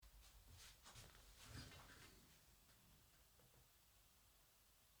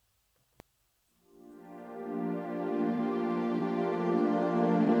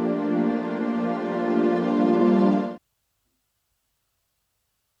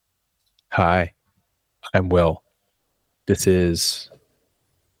Hi, I'm Will. This is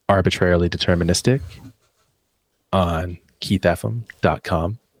Arbitrarily Deterministic on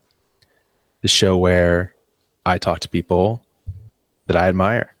keithfm.com, the show where I talk to people that I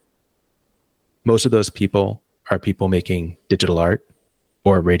admire. Most of those people are people making digital art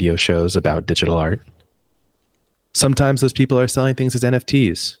or radio shows about digital art. Sometimes those people are selling things as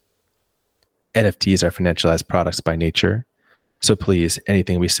NFTs. NFTs are financialized products by nature. So please,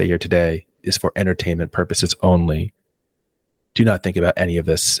 anything we say here today is for entertainment purposes only. Do not think about any of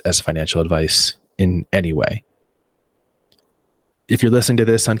this as financial advice in any way. If you're listening to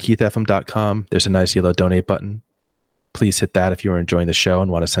this on keithfm.com, there's a nice yellow donate button. Please hit that if you are enjoying the show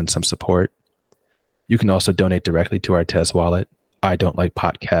and want to send some support. You can also donate directly to our Tez wallet, I don't like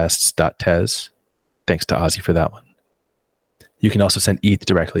podcasts.tez. Thanks to Ozzy for that one. You can also send ETH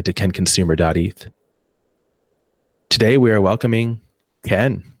directly to kenconsumer.eth. Today we are welcoming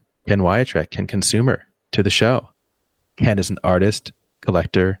Ken Wiatrek, Ken Consumer, to the show. Ken is an artist,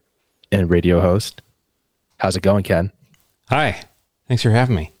 collector, and radio host. How's it going, Ken? Hi. Thanks for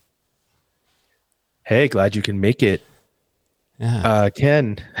having me. Hey, glad you can make it. Yeah.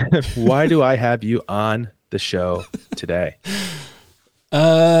 Ken, why do I have you on the show today?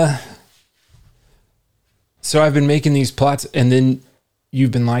 So I've been making these plots, and then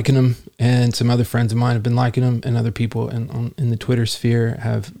you've been liking them, and some other friends of mine have been liking them, and other people in the Twitter sphere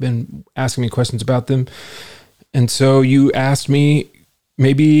have been asking me questions about them. And so you asked me,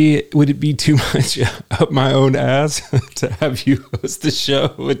 maybe would it be too much up my own ass to have you host the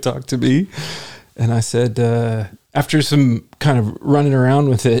show and talk to me? And I said, after some kind of running around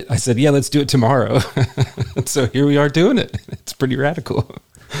with it, I said, yeah, let's do it tomorrow. So here we are doing it. It's pretty radical.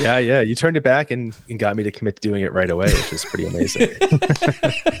 Yeah. You turned it back and got me to commit to doing it right away, which is pretty amazing.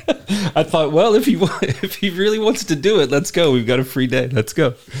 I thought, well, if he really wants to do it, let's go. We've got a free day. Let's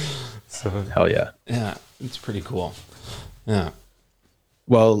go. So hell yeah. Yeah, it's pretty cool. Yeah.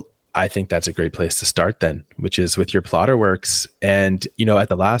 Well, I think that's a great place to start then, which is with your plotter works. And, at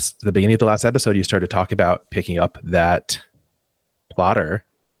the beginning of the last episode, you started to talk about picking up that plotter,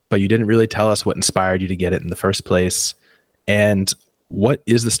 but you didn't really tell us what inspired you to get it in the first place. And what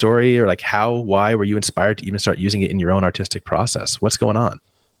is the story, or why were you inspired to even start using it in your own artistic process? What's going on?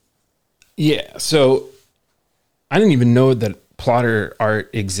 Yeah. So I didn't even know that plotter art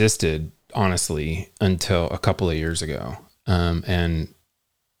existed, honestly, until a couple of years ago. And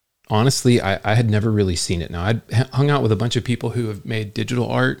honestly, I had never really seen it. Now, I'd hung out with a bunch of people who have made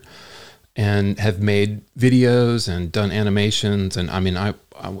digital art and have made videos and done animations. And I mean, I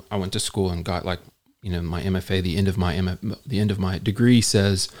went to school and got my MFA. The end of my degree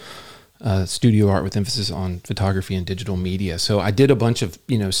says studio art with emphasis on photography and digital media. So I did a bunch of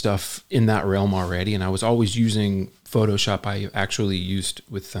stuff in that realm already, and I was always using Photoshop. I actually used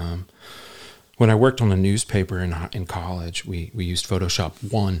with when I worked on a newspaper in college, we used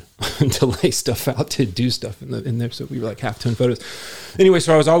Photoshop 1 to lay stuff out, to do stuff in there. So we were like half-tone photos. Anyway,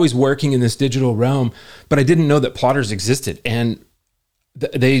 so I was always working in this digital realm, but I didn't know that plotters existed. And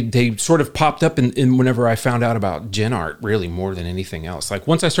they sort of popped up in whenever I found out about gen art, really, more than anything else. Like,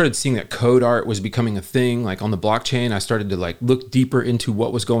 once I started seeing that code art was becoming a thing, like on the blockchain, I started to look deeper into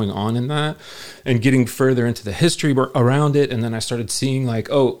what was going on in that and getting further into the history around it. And then I started seeing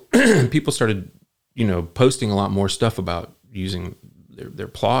people started, posting a lot more stuff about using their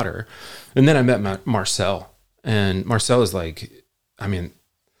plotter. And then I met Marcel, and Marcel is I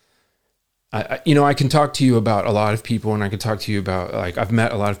can talk to you about a lot of people, and I can talk to you about, I've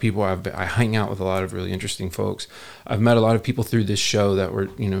met a lot of people. I hang out with a lot of really interesting folks. I've met a lot of people through this show that were,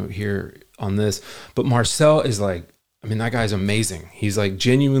 here on this. But Marcel is that guy's amazing. He's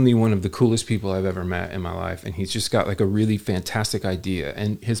genuinely one of the coolest people I've ever met in my life. And he's just got a really fantastic idea.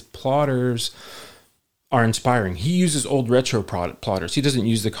 And his plotters are inspiring. He uses old retro plotters. He doesn't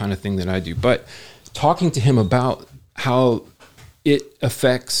use the kind of thing that I do. But talking to him about how it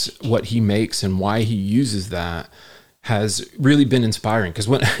affects what he makes and why he uses that has really been inspiring. Because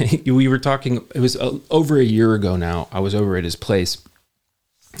when we were talking, it was over a year ago now, I was over at his place,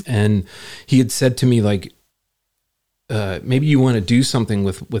 and he had said to me, maybe you want to do something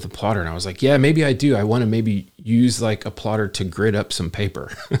with a plotter. And I was like, yeah, maybe I do. I want to maybe use a plotter to grid up some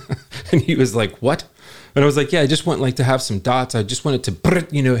paper. And he was like, what? And I was like, yeah, I just want to have some dots. I just want it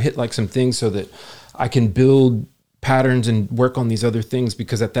to, hit some things so that I can build patterns and work on these other things.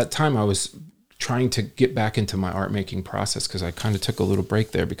 Because at that time I was trying to get back into my art making process, because I kind of took a little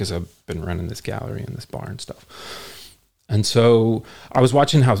break there because I've been running this gallery and this bar and stuff. And so I was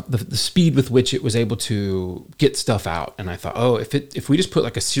watching how the speed with which it was able to get stuff out. And I thought, oh, if we just put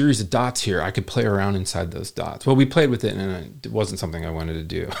like a series of dots here, I could play around inside those dots. Well, we played with it and it wasn't something I wanted to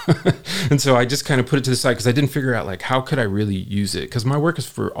do. And so I just kind of put it to the side because I didn't figure out like, how could I really use it? Because my work is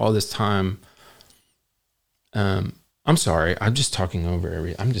for all this time. I'm sorry. I'm just talking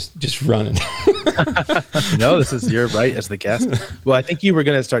over I'm just running. No, you're right as the guest. Well, I think you were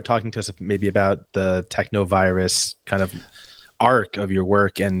going to start talking to us maybe about the technovirus kind of arc of your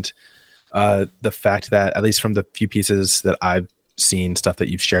work and the fact that, at least from the few pieces that I've seen, stuff that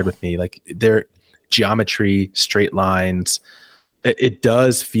you've shared with me, like their geometry, straight lines, it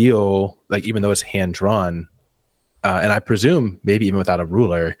does feel like, even though it's hand drawn, and I presume maybe even without a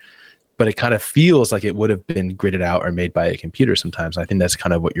ruler, but it kind of feels like it would have been gridded out or made by a computer sometimes. I think that's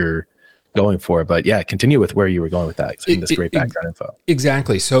kind of what you're going for. But yeah, continue with where you were going with that. I think that's great background info.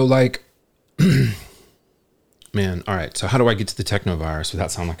 Exactly. So like, man, all right. So how do I get to the technovirus without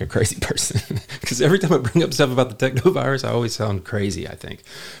sounding like a crazy person? Because every time I bring up stuff about the technovirus, I always sound crazy, I think.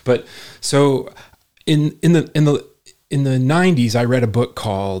 But so in the 90s, I read a book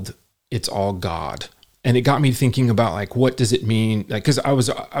called It's All God. And it got me thinking about like, what does it mean? Like, cause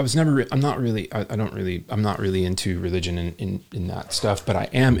I'm not really into religion in that stuff, but I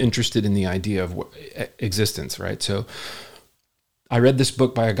am interested in the idea of existence. Right. So I read this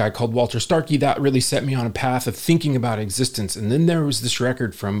book by a guy called Walter Starkey that really set me on a path of thinking about existence. And then there was this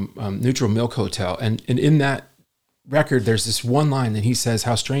record from Neutral Milk Hotel. And in that record, there's this one line that he says,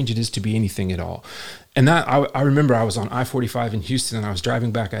 how strange it is to be anything at all. And that I remember I was on I-45 in Houston and I was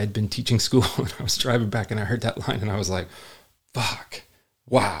driving back. I had been teaching school and I was driving back and I heard that line and I was like, fuck,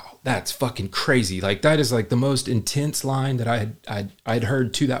 wow, that's fucking crazy. Like that is like the most intense line that I'd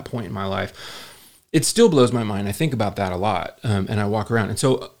heard to that point in my life. It still blows my mind. I think about that a lot and I walk around. And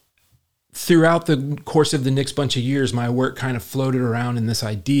so throughout the course of the next bunch of years, my work kind of floated around in this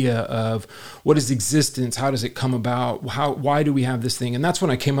idea of what is existence? How does it come about? Why do we have this thing? And that's when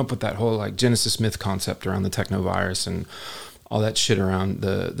I came up with that whole like Genesis myth concept around the technovirus and all that shit around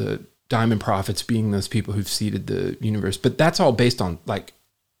the diamond prophets being those people who've seeded the universe. But that's all based on like,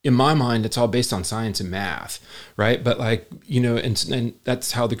 in my mind, it's all based on science and math, right? But like, you know, and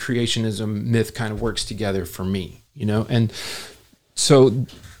that's how the creationism myth kind of works together for me, you know? And so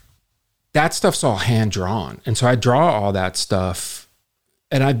that stuff's all hand drawn. And so I draw all that stuff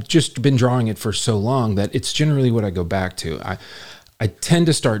and I've just been drawing it for so long that it's generally what I go back to. I tend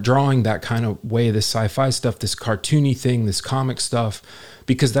to start drawing that kind of way, this sci-fi stuff, this cartoony thing, this comic stuff,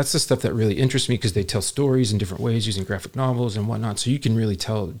 because that's the stuff that really interests me because they tell stories in different ways using graphic novels and whatnot. So you can really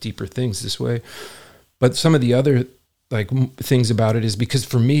tell deeper things this way. But some of the other like things about it is because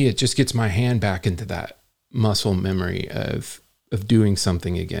for me, it just gets my hand back into that muscle memory of doing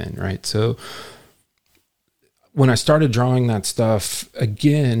something again, right? So when I started drawing that stuff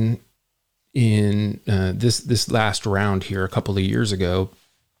again in this last round here a couple of years ago,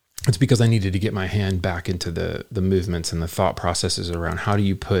 it's because I needed to get my hand back into the movements and the thought processes around how do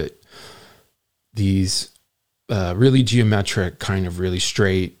you put these really geometric, kind of really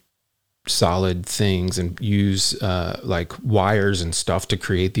straight, solid things and use like wires and stuff to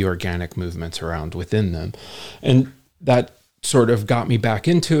create the organic movements around within them. And that sort of got me back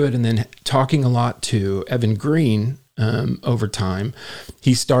into it. And then talking a lot to Evan Green over time,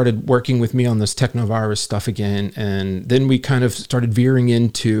 he started working with me on this technovirus stuff again. And then we kind of started veering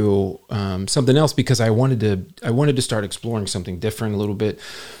into something else because I wanted to start exploring something different a little bit.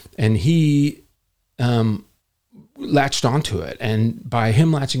 And he latched onto it. And by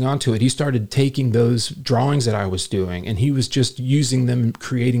him latching onto it, he started taking those drawings that I was doing and he was just using them,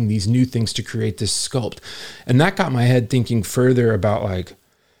 creating these new things to create this sculpt. And that got my head thinking further about like,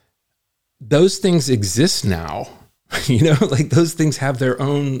 those things exist now, you know, like those things have their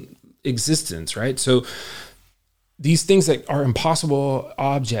own existence, right? So these things that are impossible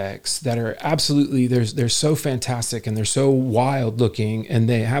objects that are absolutely, they're so fantastic and they're so wild looking and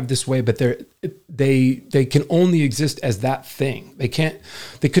they have this way, but they can only exist as that thing. They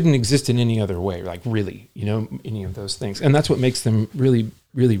couldn't exist in any other way, like really, you know, any of those things. And that's what makes them really,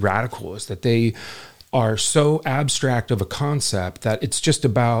 really radical is that they are so abstract of a concept that it's just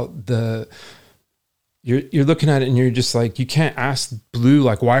about you're looking at it and you're just like, you can't ask blue,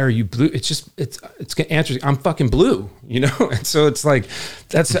 like, why are you blue? It's gonna answer, I'm fucking blue, you know? And so it's like,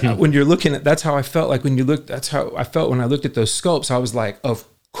 that's when you're looking at, that's how I felt like when you look, that's how I felt when I looked at those sculpts. I was like, of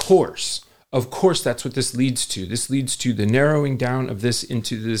course, that's what this leads to. This leads to the narrowing down of this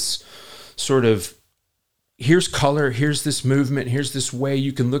into this sort of, here's color, here's this movement, here's this way.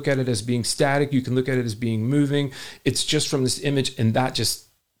 You can look at it as being static. You can look at it as being moving. It's just from this image. And that just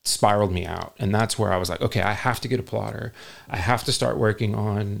spiraled me out. And that's where I was like, okay, I have to get a plotter. I have to start working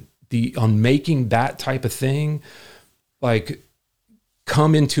on making that type of thing like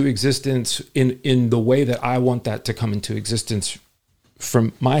come into existence in the way that I want that to come into existence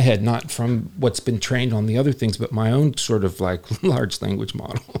from my head, not from what's been trained on the other things, but my own sort of like large language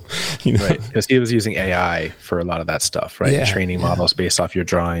model, you know? Right. Because he was using AI for a lot of that stuff, right? Yeah, Training models based off your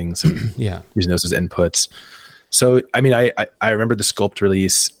drawings and yeah, using those as inputs. So, I mean, I remember the Sculpt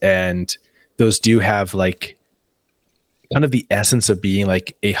release, and those do have like kind of the essence of being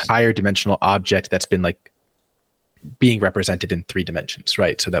like a higher dimensional object that's been like being represented in 3 dimensions,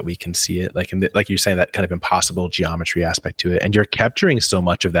 right? So that we can see it, like like you're saying, that kind of impossible geometry aspect to it. And you're capturing so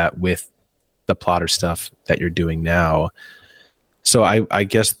much of that with the plotter stuff that you're doing now. So I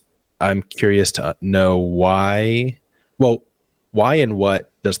guess I'm curious to know why and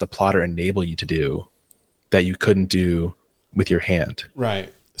what does the plotter enable you to do that you couldn't do with your hand?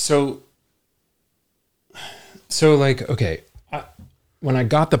 right. So like, okay, when I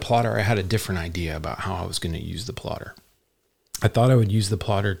got the plotter, I had a different idea about how I was going to use the plotter. I thought I would use the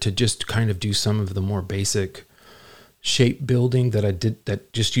plotter to just kind of do some of the more basic shape building that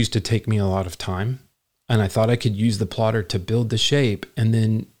just used to take me a lot of time. And I thought I could use the plotter to build the shape and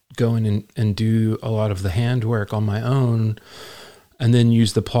then go in and do a lot of the handwork on my own, and then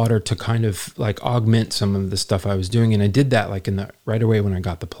use the plotter to kind of like augment some of the stuff I was doing. And I did that like right away when I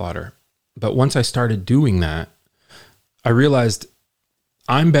got the plotter. But once I started doing that, I realized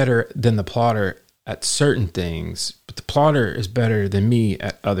I'm better than the plotter at certain things, but the plotter is better than me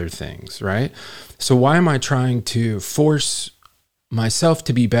at other things, right? So why am I trying to force myself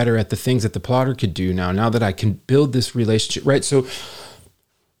to be better at the things that the plotter could do now that I can build this relationship, right? So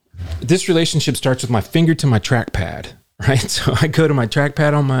this relationship starts with my finger to my trackpad, right? So I go to my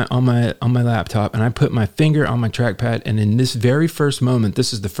trackpad on my laptop, and I put my finger on my trackpad, and in this very first moment,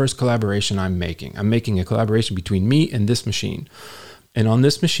 this is the first collaboration I'm making. I'm making a collaboration between me and this machine. And on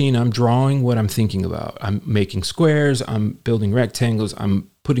this machine, I'm drawing what I'm thinking about. I'm making squares, I'm building rectangles, I'm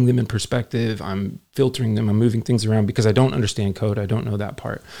putting them in perspective, I'm filtering them, I'm moving things around because I don't understand code, I don't know that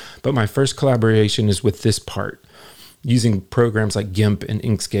part. But my first collaboration is with this part, using programs like GIMP and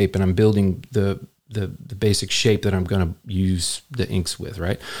Inkscape, and I'm building the basic shape that I'm going to use the inks with,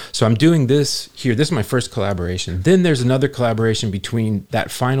 right? So I'm doing this here. This is my first collaboration. Then there's another collaboration between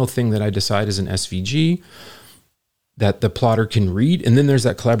that final thing that I decide is an SVG that the plotter can read. And then there's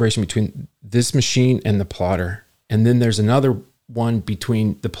that collaboration between this machine and the plotter. And then there's another one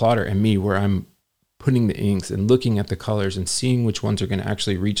between the plotter and me where I'm putting the inks and looking at the colors and seeing which ones are going to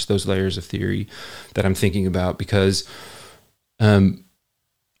actually reach those layers of theory that I'm thinking about. Because,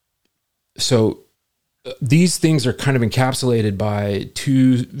 so these things are kind of encapsulated by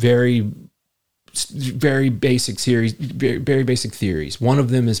 2 very basic series, very basic theories. One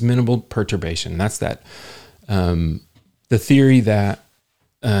of them is minimal perturbation. That's that, the theory that,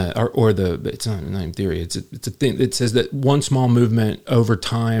 it's not a theory. It's a thing that says that one small movement over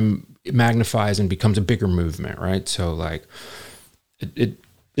time magnifies and becomes a bigger movement, right? So like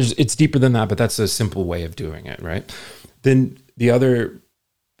it's deeper than that, but that's a simple way of doing it, right? Then the other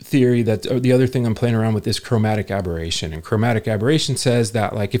theory the other thing I'm playing around with is chromatic aberration. And chromatic aberration says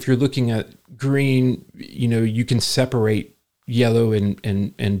that like if you're looking at green, you can separate yellow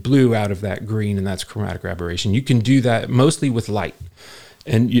and blue out of that green, and that's chromatic aberration. You can do that mostly with light.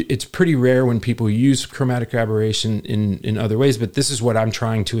 And it's pretty rare when people use chromatic aberration in other ways, but this is what I'm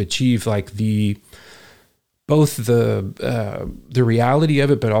trying to achieve, like both the reality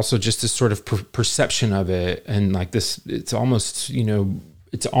of it, but also just this sort of perception of it. And like this, it's almost,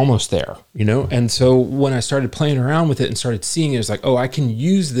 it's almost there, And so when I started playing around with it and started seeing it, it's like, oh, I can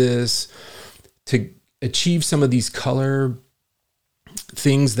use this to achieve some of these color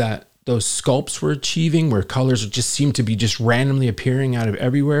things that those sculpts were achieving, where colors just seem to be just randomly appearing out of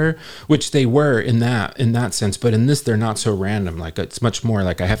everywhere, which they were in that sense. But in this, they're not so random. Like it's much more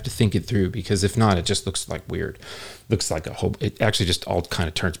like I have to think it through, because if not, it just looks like weird. Looks like it actually just all kind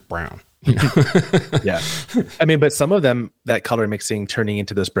of turns brown. Yeah. I mean, but some of them, that color mixing, turning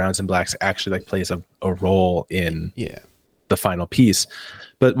into those browns and blacks actually like plays a role in the final piece.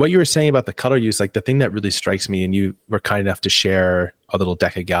 But what you were saying about the color use, like the thing that really strikes me, and you were kind enough to share a little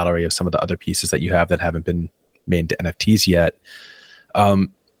Deca gallery of some of the other pieces that you have that haven't been made into NFTs yet.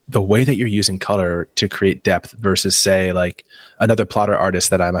 The way that you're using color to create depth versus, say, like another plotter artist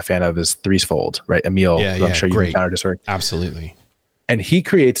that I'm a fan of is Threesfold, right? Emil, who I'm sure you've encountered his work. Absolutely. And he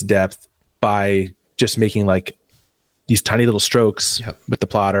creates depth by just making like these tiny little strokes with the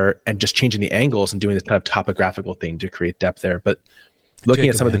plotter and just changing the angles and doing this kind of topographical thing to create depth there. But looking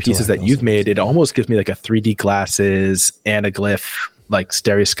at some of the pieces that you've made, it almost gives me like a 3D glasses anaglyph like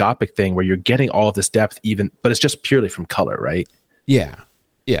stereoscopic thing where you're getting all of this depth even, but it's just purely from color, right? Yeah.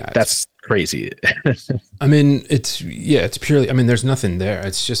 Yeah. That's crazy. I mean, it's purely, I mean, there's nothing there.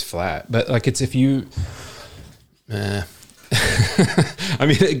 It's just flat, but like, it's, if you, I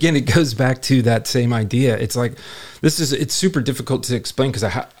mean, again, it goes back to that same idea. It's like, it's super difficult to explain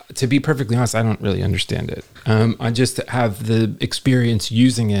because to be perfectly honest, I don't really understand it. I just have the experience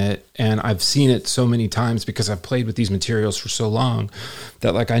using it, and I've seen it so many times because I've played with these materials for so long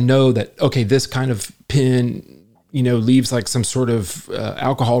that like, I know that, okay, this kind of pin, leaves like some sort of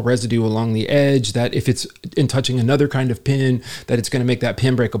alcohol residue along the edge, that if it's in touching another kind of pin, that it's going to make that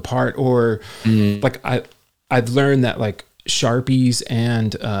pin break apart. Or like I've learned that like Sharpies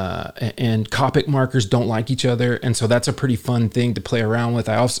and Copic markers don't like each other, and so that's a pretty fun thing to play around with.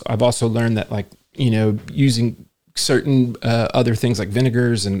 I've also learned that like using certain other things like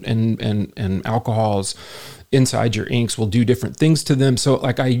vinegars and alcohols inside your inks will do different things to them. So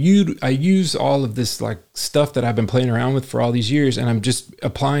like I use all of this like stuff that I've been playing around with for all these years, and I'm just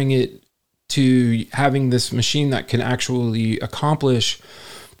applying it to having this machine that can actually accomplish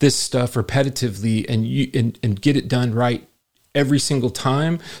this stuff repetitively and get it done right every single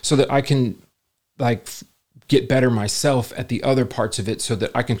time, so that I can like get better myself at the other parts of it, so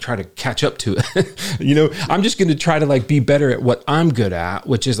that I can try to catch up to it. I'm just going to try to like be better at what I'm good at,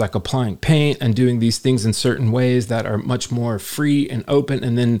 which is like applying paint and doing these things in certain ways that are much more free and open,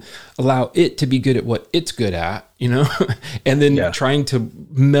 and then allow it to be good at what it's good at, and then trying to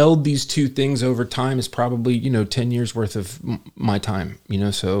meld these two things over time is probably, 10 years worth of my time,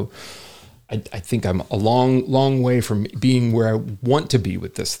 so I think I'm a long way from being where I want to be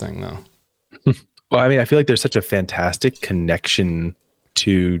with this thing though. Well, I mean, I feel like there's such a fantastic connection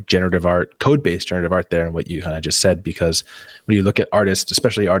to generative art, code-based generative art there, and what you kind of just said, because when you look at artists,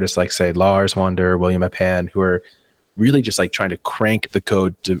 especially artists like, say, Lars Wander, William Appan, who are really just like trying to crank the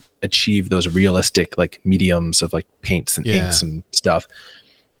code to achieve those realistic like mediums of like paints and inks and stuff.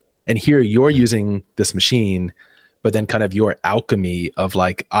 And here you're using this machine, but then kind of your alchemy of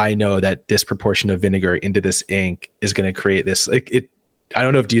like, I know that this proportion of vinegar into this ink is going to create this, like it. I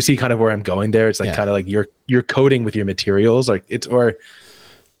don't know if, do you see kind of where I'm going there? It's like kind of like you're coding with your materials, like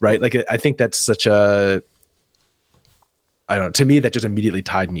right. Like, I think that's such I don't know, to me, that just immediately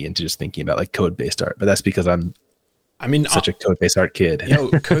tied me into just thinking about like code-based art, but that's because I'm such a code-based art kid.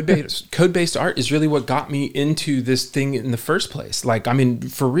 Code-based art is really what got me into this thing in the first place. Like, I mean,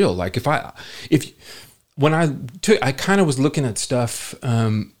 for real, like when I kind of was looking at stuff,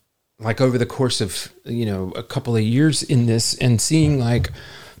 like over the course of, a couple of years in this, and seeing like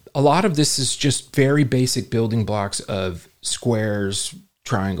a lot of this is just very basic building blocks of squares,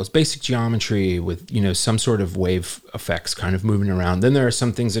 triangles, basic geometry with, some sort of wave effects kind of moving around. Then there are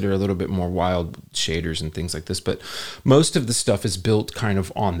some things that are a little bit more wild shaders and things like this, but most of the stuff is built kind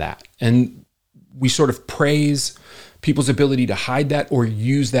of on that. And we sort of praise people's ability to hide that or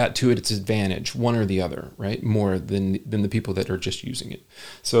use that to its advantage, one or the other, right? More than the people that are just using it.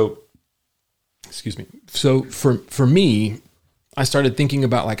 So, excuse me. So for me, I started thinking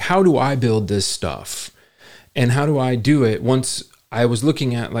about like, how do I build this stuff, and how do I do it? Once I was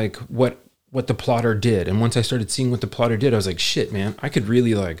looking at like what the plotter did, and once I started seeing what the plotter did, I was like, shit, man, I could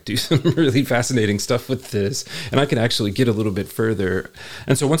really like do some really fascinating stuff with this, and I could actually get a little bit further.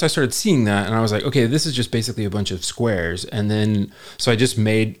 And so once I started seeing that, and I was like, okay, this is just basically a bunch of squares. And then so I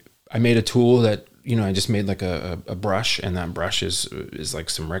made a tool that, I just made like a brush, and that brush is like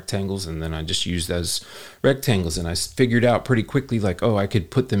some rectangles, and then I just used those rectangles, and I figured out pretty quickly like, oh, I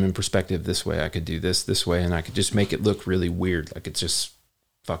could put them in perspective this way, I could do this way, and I could just make it look really weird, like it's just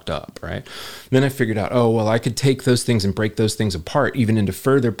fucked up, right? And then I figured out, oh, well, I could take those things and break those things apart even into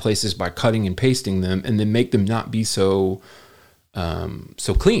further places by cutting and pasting them, and then make them not be so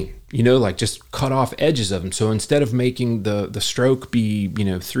clean, like just cut off edges of them. So instead of making the stroke be,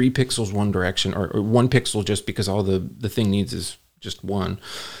 3 pixels one direction, or 1 pixel just because all the thing needs is just 1,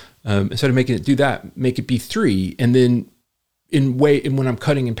 instead of making it do that, make it be 3. And then when I'm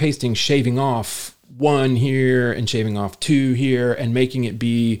cutting and pasting, shaving off 1 here and shaving off 2 here, and making it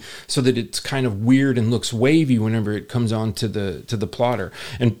be so that it's kind of weird and looks wavy whenever it comes on to the plotter.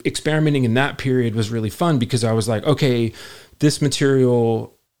 And experimenting in that period was really fun, because I was like, okay, this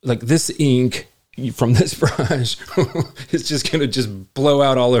material, like this ink from this brush, is just going to just blow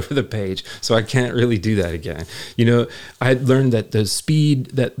out all over the page. So I can't really do that again. I had learned that the speed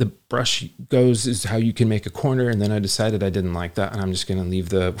that the brush goes is how you can make a corner. And then I decided I didn't like that, and I'm just going to leave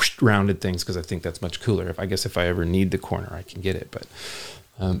the rounded things, because I think that's much cooler. If I ever need the corner, I can get it. But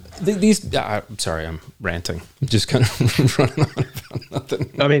I'm sorry, I'm ranting. I'm just kind of running on about nothing.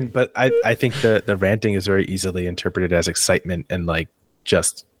 I mean, but I think the ranting is very easily interpreted as excitement and like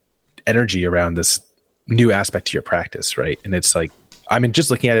just energy around this new aspect to your practice, right? And it's like, I mean,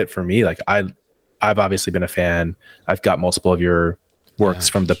 just looking at it for me, like I've obviously been a fan. I've got multiple of your works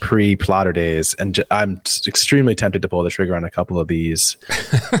from the pre-plotter days, and I'm extremely tempted to pull the trigger on a couple of these.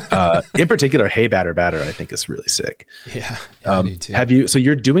 In particular, Hey Batter Batter, I think is really sick. Yeah, I do too. Have you? So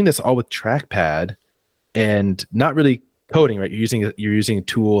you're doing this all with trackpad and not really coding, right? You're using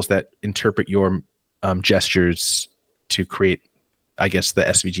tools that interpret your gestures to create, I guess, the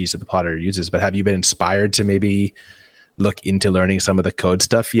SVGs that the plotter uses. But have you been inspired to maybe look into learning some of the code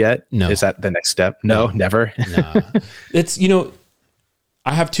stuff yet? No. Is that the next step? No, never. Nah. It's,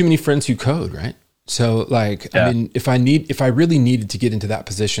 I have too many friends who code, right? So like, I mean, if I really needed to get into that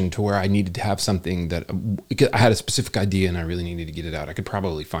position to where I needed to have something that I had a specific idea and I really needed to get it out, I could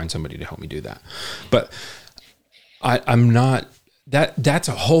probably find somebody to help me do that. But I'm not, that's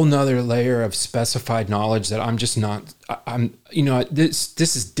a whole nother layer of specified knowledge that I'm just not,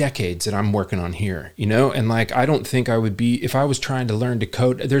 this is decades that I'm working on here, and like, I don't think I would be, if I was trying to learn to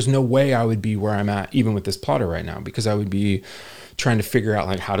code, there's no way I would be where I'm at, even with this plotter right now, because I would be trying to figure out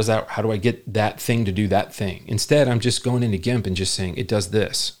like, how do I get that thing to do that thing? Instead, I'm just going into GIMP and just saying it does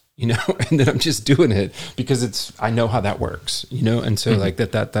this, and then I'm just doing it because I know how that works, and so like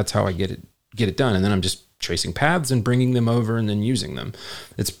that's how I get it done. And then I'm just tracing paths and bringing them over and then using them.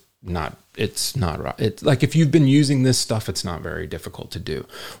 It's not right. It's like, if you've been using this stuff, it's not very difficult to do.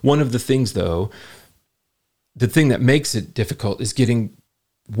 One of the things though, the thing that makes it difficult is getting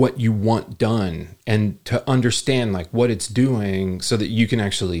what you want done and to understand like what it's doing so that you can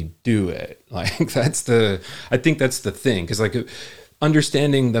actually do it. Like I think that's the thing. Cause like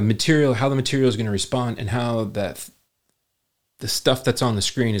understanding the material, how the material is going to respond and how the stuff that's on the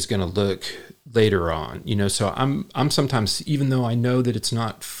screen is going to look later on, so I'm sometimes, even though I know that it's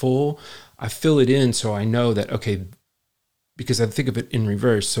not full, I fill it in. So I know that, okay, because I think of it in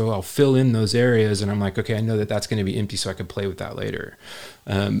reverse. So I'll fill in those areas and I'm like, okay, I know that that's going to be empty so I can play with that later.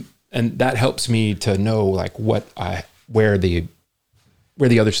 And that helps me to know like where the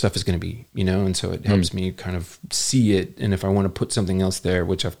other stuff is going to be, and so it helps me kind of see it. And if I want to put something else there,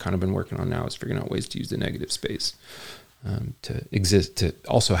 which I've kind of been working on now, is figuring out ways to use the negative space to exist, to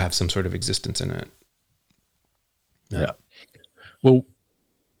also have some sort of existence in it. Yeah. Well,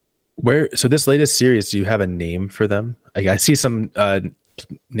 so this latest series, do you have a name for them? I see some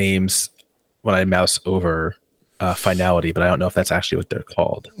names when I mouse over finality, but I don't know if that's actually what they're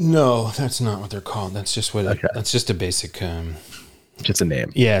called. No, that's not what they're called. That's just that's just a basic, just a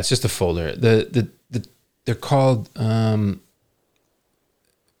name. Yeah. It's just a folder. They're called,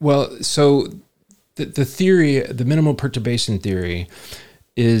 so the theory, the minimal perturbation theory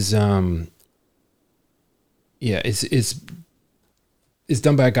is done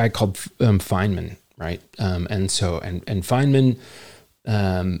by a guy called Feynman, right? And Feynman,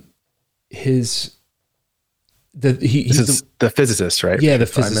 he's the physicist, right? Yeah, the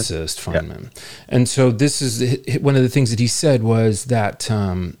physicist Feynman. Yeah. And so this is one of the things that he said was that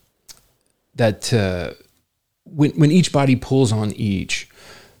when each body pulls on each,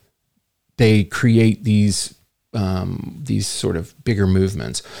 they create these sort of bigger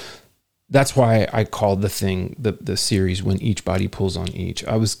movements. That's why I called the series When Each Body Pulls on Each.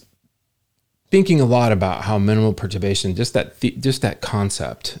 I was thinking a lot about how minimal perturbation, just that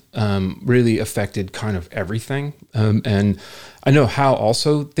concept, really affected kind of everything. And I know Hal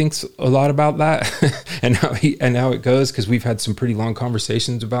also thinks a lot about that and how it goes, because we've had some pretty long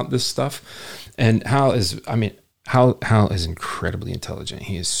conversations about this stuff. And Hal is incredibly intelligent.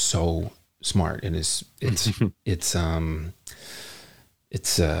 He is so smart. And it's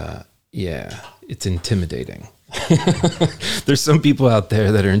intimidating. There's some people out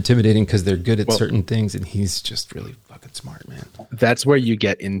there that are intimidating because they're good at certain things, and he's just really fucking smart, man. That's where you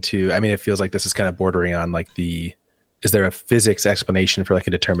get into, I mean, it feels like this is kind of bordering on like is there a physics explanation for like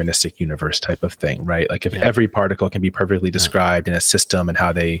a deterministic universe type of thing, right? Like if every particle can be perfectly described in a system and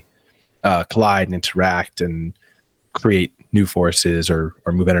how they collide and interact and create new forces or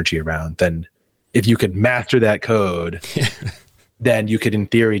move energy around, then if you could master that code, then you could in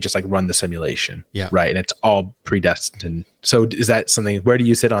theory just like run the simulation, right? And it's all predestined. So is that something, where do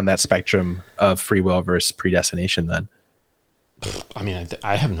you sit on that spectrum of free will versus predestination then? I mean,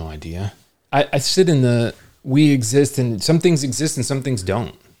 I have no idea. I sit in we exist, and some things exist and some things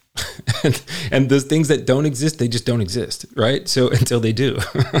don't. and those things that don't exist, they just don't exist, right? So until they do.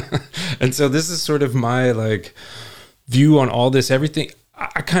 And so this is sort of my like view on all this, everything.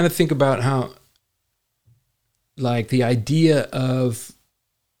 I kind of think about how like the idea of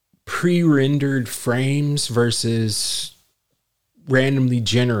pre-rendered frames versus randomly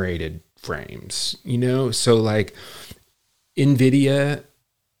generated frames, so like NVIDIA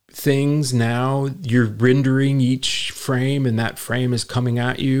things now, you're rendering each frame and that frame is coming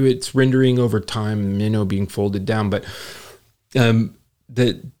at you. It's rendering over time, being folded down. But the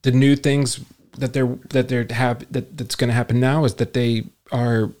new things that's going to happen now is that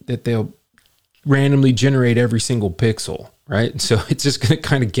they'll randomly generate every single pixel, right? And so it's just going to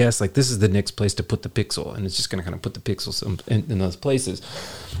kind of guess like this is the next place to put the pixel, and it's just going to kind of put the pixels in those places.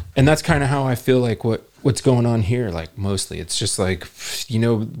 And that's kind of how I feel like what's going on here. Like mostly it's just like,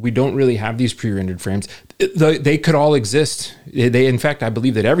 we don't really have these pre-rendered frames. They could all exist. In fact, I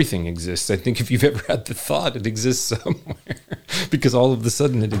believe that everything exists. I think if you've ever had the thought, it exists somewhere because all of a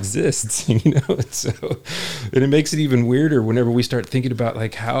sudden it exists, so, and it makes it even weirder whenever we start thinking about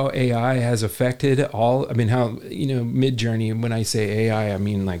like how AI has affected how, Mid-Journey, when I say AI, I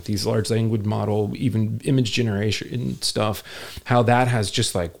mean like these large language model, even image generation stuff, how that has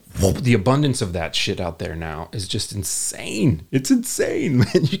just like, the abundance of that shit out there now is just insane. It's insane,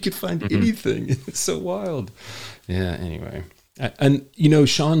 man. You could find anything. It's so wild. Yeah. Anyway, and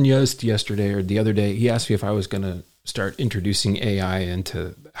Sean Yost yesterday or the other day, he asked me if I was going to start introducing AI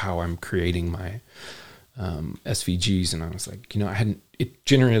into how I'm creating my SVGs, and I was like,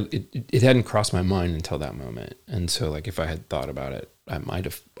 it hadn't crossed my mind until that moment. And so, like, if I had thought about it, I might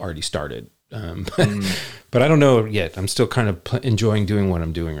have already started. But I don't know yet. I'm still kind of enjoying doing what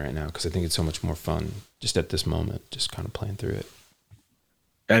I'm doing right now because I think it's so much more fun just at this moment, just kind of playing through it.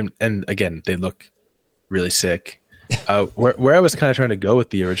 And again, they look really sick. Where I was kind of trying to go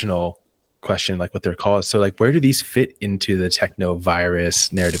with the original question, like what they're called. So like, where do these fit into the techno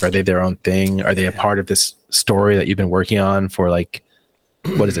virus narrative? Are they their own thing? Are they a part of this story that you've been working on for like,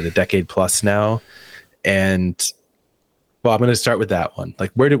 what is it, a decade plus now? And well, I'm going to start with that one.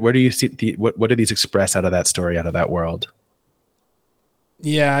 Like, where do you see what do these express out of that story, out of that world?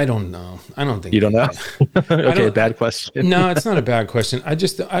 Yeah, I don't know. I don't think you don't know. Okay, bad question. No, it's not a bad question. I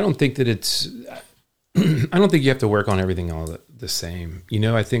don't think that it's. I don't think you have to work on everything all the same.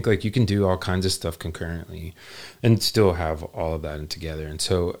 I think like you can do all kinds of stuff concurrently, and still have all of that together. And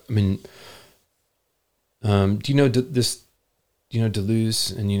so, I mean, do you know this?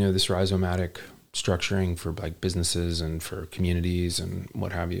 Deleuze and this rhizomatic structuring for like businesses and for communities and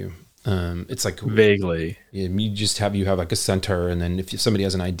what have you. It's like vaguely, you have like a center, and then if somebody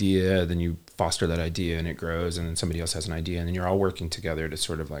has an idea, then you foster that idea and it grows, and then somebody else has an idea, and then you're all working together to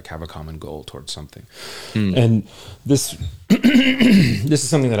sort of like have a common goal towards something. And this this is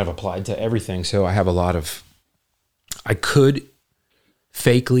something that I've applied to everything. So I have I could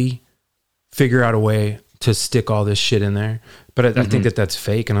fakely figure out a way to stick all this shit in there, but I think that that's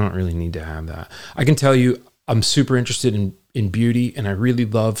fake, and I don't really need to have that. I can tell you, I'm super interested in beauty, and I really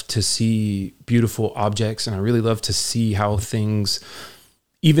love to see beautiful objects, and I really love to see how things,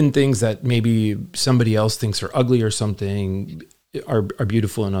 even things that maybe somebody else thinks are ugly or something, are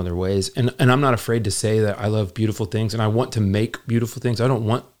beautiful in other ways. And I'm not afraid to say that I love beautiful things, and I want to make beautiful things. I don't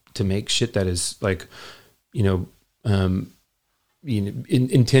want to make shit that is like,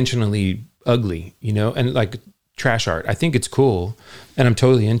 intentionally ugly, and like trash art. I think it's cool, and I'm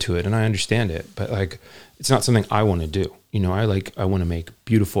totally into it, and I understand it, but like, it's not something I want to do. I want to make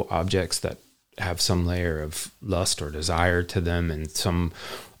beautiful objects that have some layer of lust or desire to them in some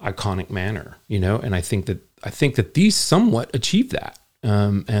iconic manner, and I think that these somewhat achieve that.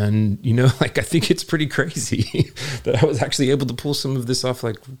 And I think it's pretty crazy that I was actually able to pull some of this off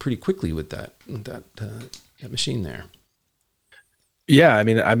like pretty quickly with that machine there. Yeah. I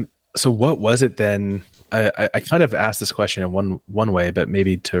mean, so what was it then? I kind of asked this question in one way, but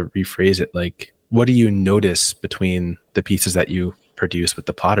maybe to rephrase it, like, what do you notice between the pieces that you produce with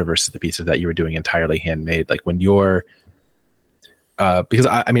the plotter versus the pieces that you were doing entirely handmade? Like when you're, because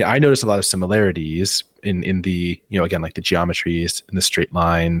I noticed a lot of similarities in the, again, like the geometries and the straight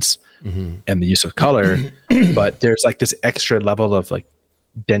lines and the use of color, but there's like this extra level of like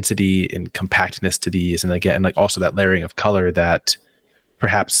density and compactness to these. And again, like also that layering of color that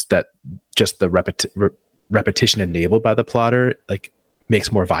perhaps that just the repetition enabled by the plotter, like, makes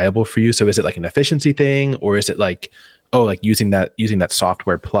more viable for you. So is it like an efficiency thing, or is it like, like using that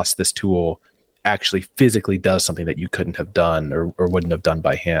software plus this tool actually physically does something that you couldn't have done or wouldn't have done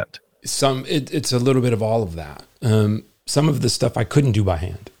by hand? It's a little bit of all of that. Some of the stuff I couldn't do by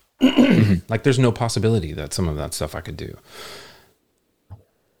hand. Like there's no possibility that some of that stuff I could do.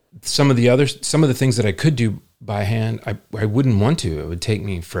 Some of the things that I could do by hand, I wouldn't want to. It would take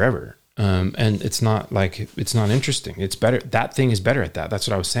me forever. And it's not interesting. It's better. That thing is better at that. That's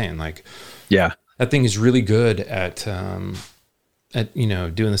what I was saying. Like, yeah, that thing is really good at doing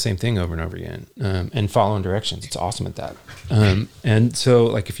the same thing over and over again, and following directions. It's awesome at that. And so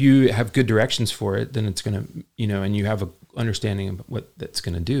like, if you have good directions for it, then it's going to, and you have a understanding of what that's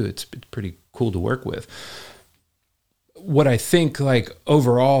going to do. It's pretty cool to work with. What I think, like,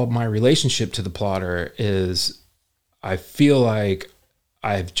 overall, my relationship to the plotter is, I feel like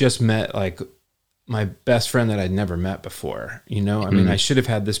I've just met like my best friend that I'd never met before. You know, I mean, I should have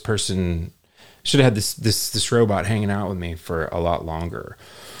had this person, should have had this robot hanging out with me for a lot longer.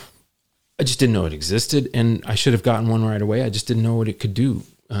 I just didn't know it existed, and I should have gotten one right away. I just didn't know what it could do.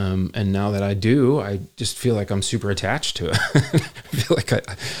 And now that I do, I just feel like I'm super attached to it. I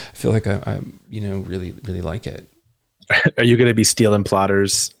feel like I you know, really, really like it. Are you going to be stealing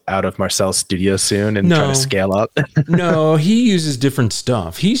plotters out of Marcel's studio soon and trying to scale up? No, he uses different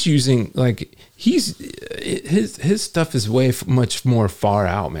stuff. He's using, like, his stuff is much more far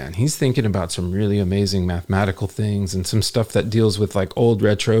out, man. He's thinking about some really amazing mathematical things and some stuff that deals with like old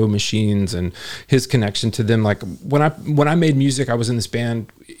retro machines and his connection to them. Like when I made music, I was in this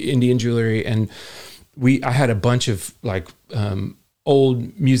band, Indian Jewelry, and I had a bunch of like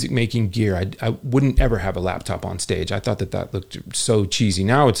old music making gear. I wouldn't ever have a laptop on stage. I thought that looked so cheesy.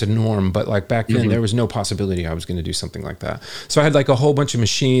 Now it's a norm, but like back then there was no possibility I was going to do something like that. So I had like a whole bunch of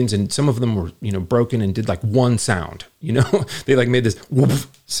machines, and some of them were, you know, broken and did like one sound, you know, they like made this whoop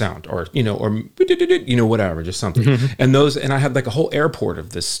sound, or, you know, or, you know, whatever, just something. And I had like a whole airport of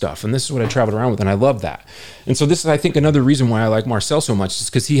this stuff. And this is what I traveled around with. And I love that. And so this is, I think, another reason why I like Marcel so much, is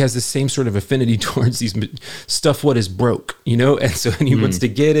because he has the same sort of affinity towards these stuff, what is broke, you know? And so he wants to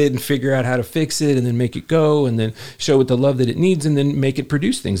get it and figure out how to fix it and then make it go and then show it the love that it needs and then make it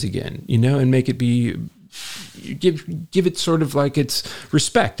produce things again, you know, and make it be, give it sort of like its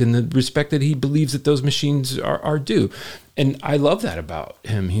respect, and the respect that he believes that those machines are due. And I love that about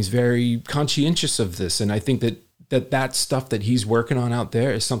him. He's very conscientious of this. And I think that stuff that he's working on out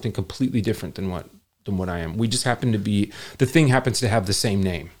there is something completely different than what I am. We just happen to be, the thing happens to have the same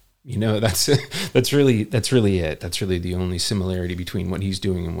name. You know, that's really it. That's really the only similarity between what he's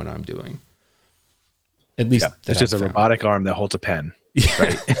doing and what I'm doing. At least it's just a robotic arm that holds a pen.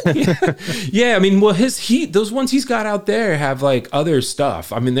 Right? Yeah. I mean, well, those ones he's got out there have like other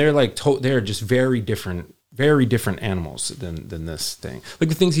stuff. I mean, they're like, they're just very different animals than this thing. Like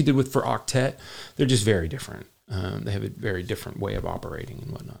the things he did for Octet, they're just very different. They have a very different way of operating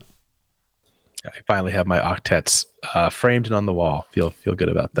and whatnot. I finally have my octets framed and on the wall. Feel good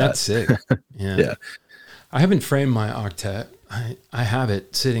about that. That's sick. Yeah. Yeah. I haven't framed my octet. I have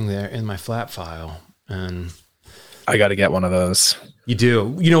it sitting there in my flat file, and I got to get one of those. You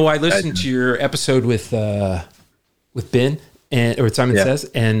do. You know, I listened to your episode with Ben or Simon Says,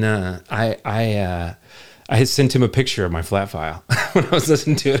 and I had sent him a picture of my flat file when I was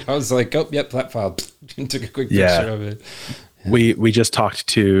listening to it. I was like, "Oh, yep, flat file." Took a quick picture of it. We just talked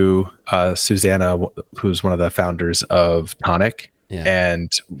to Susanna, who's one of the founders of Tonic,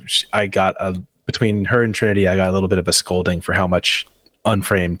 and I got between her and Trinity, I got a little bit of a scolding for how much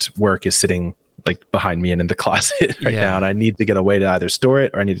unframed work is sitting like behind me and in the closet right now, and I need to get a way to either store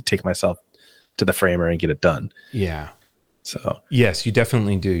it or I need to take myself to the framer and get it done. Yeah. So yes, you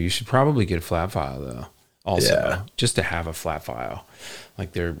definitely do. You should probably get a flat file though. Also, just to have a flat file,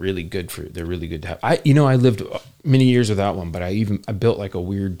 like they're really good to have. I lived many years without one, but I built like a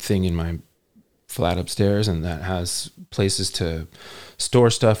weird thing in my flat upstairs, and that has places to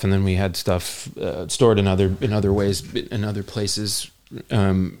store stuff. And then we had stuff stored in other ways in other places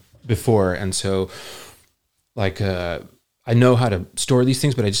before. And so like, I know how to store these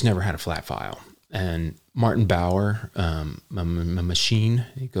things, but I just never had a flat file. And Martin Bauer, a machine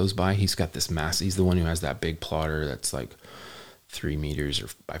he goes by, he's got this he's the one who has that big plotter that's like 3 meters or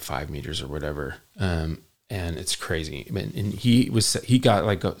by 5 meters or whatever. And it's crazy. And he got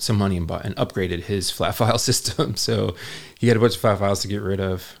like some money and upgraded his flat file system. So he had a bunch of flat files to get rid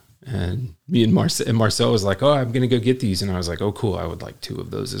of. And me and Marcel was like, "Oh, I'm going to go get these." And I was like, "Oh, cool. I would like 2 of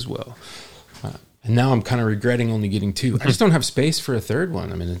those as well." And now I'm kind of regretting only getting 2. I just don't have space for a third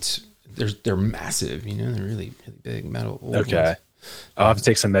one. I mean, they're massive, you know, they're really, really big metal. Okay. Ones. I'll have to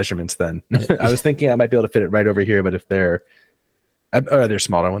take some measurements then. I was thinking I might be able to fit it right over here, but if they're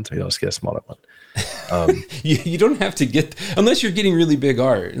smaller ones, maybe I'll just get a smaller one. You don't have to get, unless you're getting really big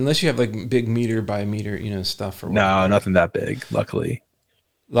art, unless you have like big meter by meter, you know, stuff. Or no, nothing that big. Luckily.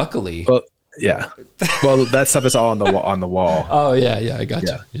 Well, yeah. Well, that stuff is all on the wall. Oh yeah. I got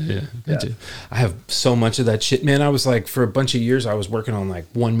you. Yeah. Got you. I have so much of that shit, man. I was like, for a bunch of years, I was working on like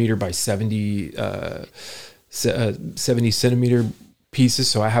 1 meter by 70 centimeter pieces.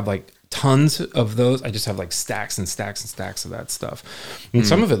 So I have like tons of those. I just have like stacks and stacks and stacks of that stuff. And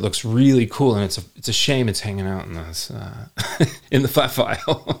some of it looks really cool. And it's a shame it's hanging out in this, in the flat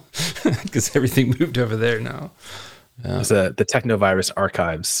file because everything moved over there now. It's the Technovirus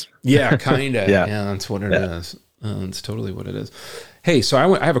archives. Yeah, kind of. Yeah, that's what it is. It's totally what it is. Hey, so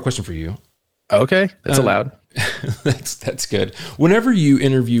I have a question for you. Okay, that's allowed. That's good. Whenever you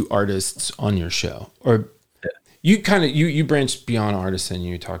interview artists on your show, or you kind of you branch beyond artists and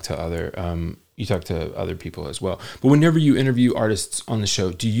you talk to other people as well. But whenever you interview artists on the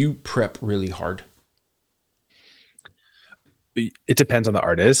show, do you prep really hard? It depends on the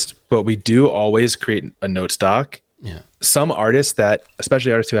artist, but we do always create a notes doc. Yeah. Some artists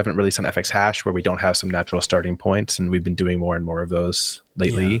especially artists who haven't released on FX Hash, where we don't have some natural starting points, and we've been doing more and more of those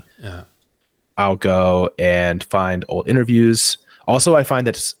lately. Yeah. I'll go and find old interviews. Also, I find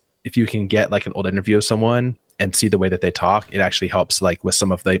that if you can get like an old interview of someone and see the way that they talk, it actually helps like with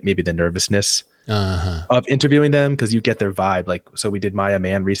some of maybe the nervousness of interviewing them, because you get their vibe. Like, so we did Maya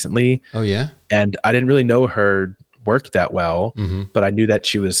Mann recently. Oh yeah. And I didn't really know her work that well, but I knew that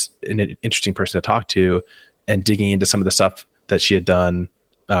she was an interesting person to talk to, and digging into some of the stuff that she had done,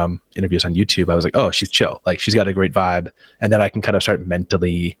 interviews on YouTube, I was like, oh, she's chill. Like, she's got a great vibe. And then I can kind of start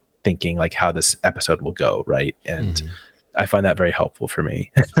mentally thinking like how this episode will go. Right. And I find that very helpful for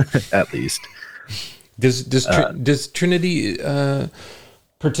me, at least. Does Trinity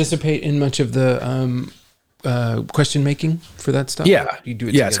participate in much of the question making for that stuff? Yeah. You do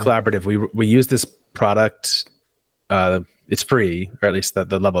it it's collaborative. We use this product. It's free, or at least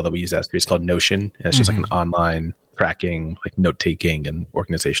the level that we use as free. It's called Notion, and it's just like an online tracking, like note taking and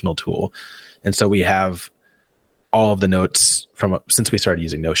organizational tool. And so we have all of the notes since we started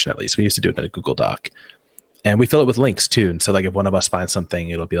using Notion. At least we used to do it in a Google Doc, and we fill it with links too. And so like if one of us finds something,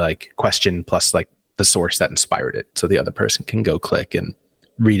 it'll be like question plus like the source that inspired it, so the other person can go click and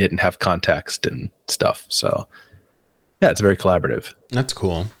read it and have context and stuff. So yeah, it's very collaborative. That's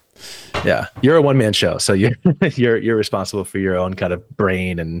cool. Yeah, you're a one-man show, so you're responsible for your own kind of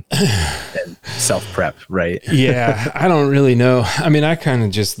brain and self-prep, right? Yeah, I don't really know. I mean, I kind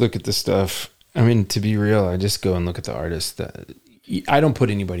of just look at the stuff. I mean, to be real, I just go and look at the artists. I don't put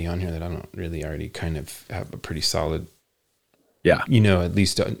anybody on here that I don't really already kind of have a pretty solid, at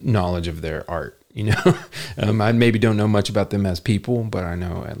least knowledge of their art. I maybe don't know much about them as people, but I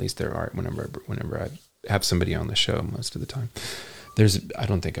know at least their art whenever I have somebody on the show most of the time. No.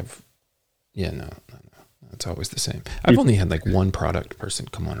 It's always the same. I've only had like one product person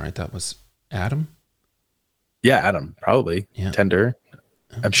come on, right? That was Adam. Yeah, Adam, probably. Yeah. Tender.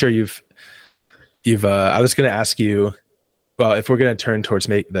 I'm sure you've I was going to ask you, well, if we're going to turn towards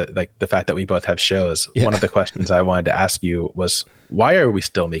the fact that we both have shows, one of the questions I wanted to ask you was, why are we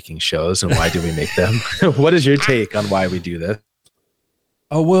still making shows and why do we make them? What is your take on why we do this?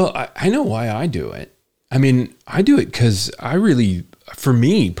 Oh, well, I know why I do it. I mean, I do it because for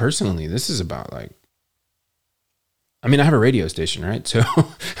me personally, this is about like, I mean, I have a radio station, right? So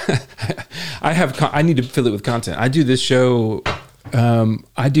I need to fill it with content. I do this show.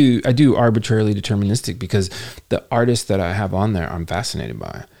 I do arbitrarily deterministic because the artists that I have on there, I'm fascinated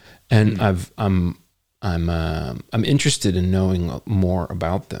by, and I'm interested in knowing more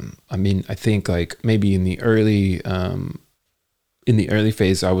about them. I mean, I think like maybe in the early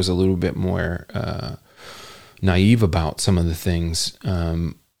phase, I was a little bit more naive about some of the things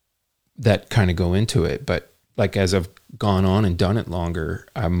that kind of go into it. But like as I've gone on and done it longer,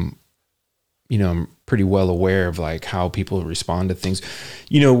 I'm pretty well aware of like how people respond to things.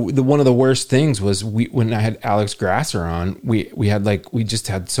 One of the worst things was when I had Alex Grasser on, we just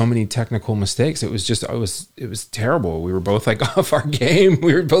had so many technical mistakes. It was terrible. We were both like off our game.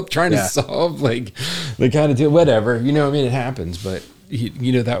 We were both trying to solve like how to do whatever, I mean, it happens, but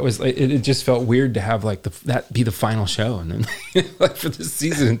that was like, it just felt weird to have like that be the final show. And then like for this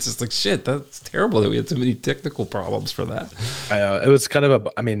season, it's just like, shit, that's terrible that we had so many technical problems for that. I know. It was kind of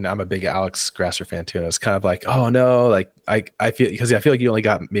I'm a big Alex Grasser fan too. And it's kind of like, oh no, like I feel like you only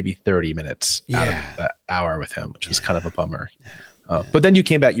got maybe 30 minutes out of that hour with him, which is kind of a bummer. But then you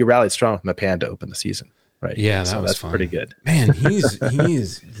came back, you rallied strong from the pan to open the season. Right. Yeah. So was that's fun. Pretty good. Man, he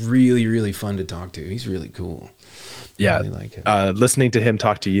is really, really fun to talk to. He's really cool. Yeah. Really like it. Listening to him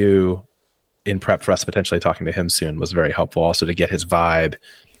talk to you in prep for us potentially talking to him soon was very helpful also to get his vibe.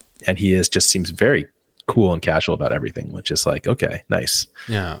 And he seems very cool and casual about everything, which is like, okay, nice.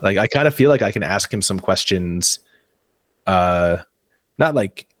 Yeah. Like I kind of feel like I can ask him some questions, not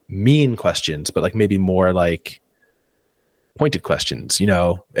like mean questions, but like maybe more like pointed questions,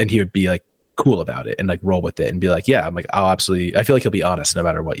 and he would be like cool about it and like roll with it and be like, yeah, I'm like, I feel like he'll be honest no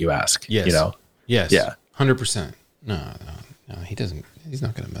matter what you ask. Yes. Yes. Yeah. 100%. No, he doesn't. He's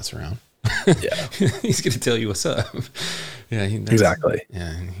not going to mess around. Yeah. He's going to tell you what's up. Yeah, exactly.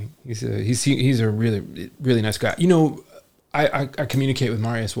 Yeah, he's a really, really nice guy. I communicate with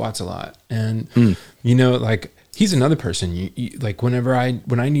Marius Watts a lot, and like He's another person. Like when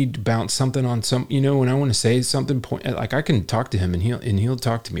I need to bounce something on some, when I want to say something, like I can talk to him and he'll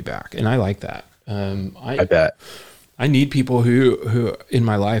talk to me back, and I like that. I bet. I need people who in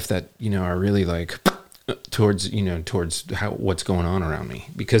my life that are really like towards what's going on around me,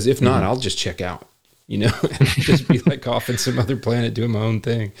 because if not, I'll just check out, and just be like off in some other planet doing my own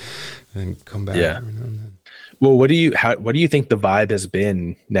thing, and come back. Yeah. Well, what do you think the vibe has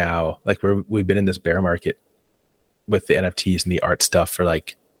been now? Like we've been in this bear market with the NFTs and the art stuff for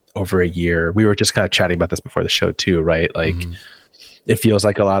like over a year. We were just kind of chatting about this before the show too, right? Like it feels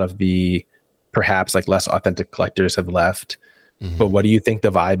like a lot of the perhaps like less authentic collectors have left. But what do you think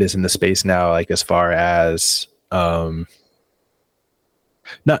the vibe is in the space now? Like as far as not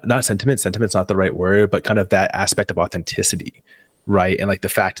sentiment's not the right word, but kind of that aspect of authenticity, right? And like the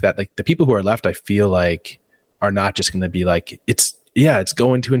fact that like the people who are left, I feel like are not just going to be like, it's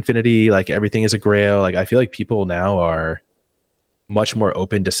going to infinity. Like everything is a grail. Like I feel like people now are much more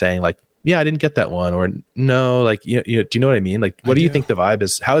open to saying like, yeah, I didn't get that one, or no, like, do you know what I mean? Like, what do you think the vibe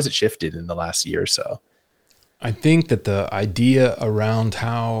is? How has it shifted in the last year or so? I think that the idea around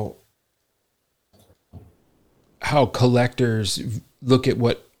how collectors look at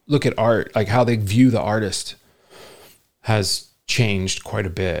art, like how they view the artist, has changed quite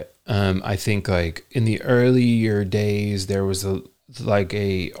a bit. I think like in the earlier days, there was a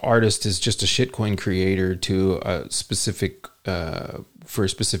artist is just a shitcoin creator to a specific, for a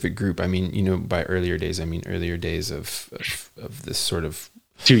specific group. I mean, by earlier days, I mean earlier days of this sort of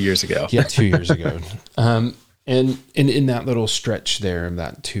 2 years ago. Yeah, 2 years ago. And in that little stretch there,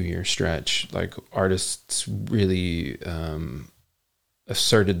 that 2-year stretch, like artists really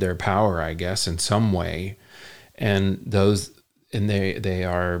asserted their power, I guess, in some way. And they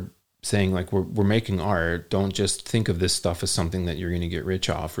are saying like, we're making art. Don't just think of this stuff as something that you're going to get rich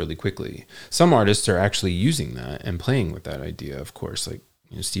off really quickly. Some artists are actually using that and playing with that idea, of course, like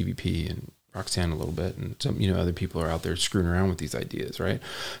Stevie P and Roxanne a little bit, and some other people are out there screwing around with these ideas, right?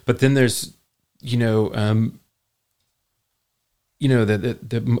 But then there's the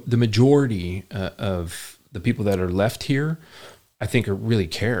majority of the people that are left here, I think, are really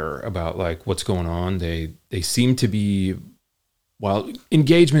care about like what's going on. They seem to be, well,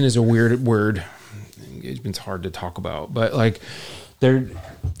 engagement is a weird word. Engagement's hard to talk about, but like they're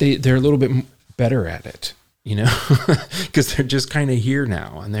a little bit better at it, because they're just kind of here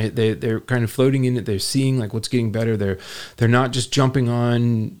now, and they're kind of floating in it. They're seeing like what's getting better. They're not just jumping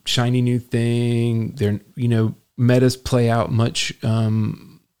on shiny new thing. They're, metas play out much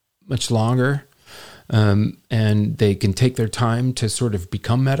longer, and they can take their time to sort of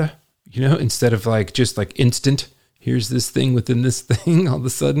become meta, instead of like just like instant. Here's this thing within this thing all of a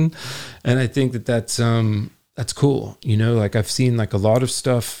sudden, and I think that's cool. Like I've seen like a lot of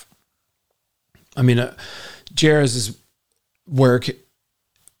stuff. I mean, Jaraz's work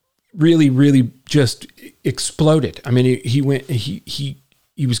really, really just exploded. I mean, he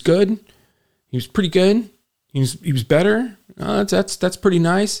was good. He was pretty good. He was better. That's pretty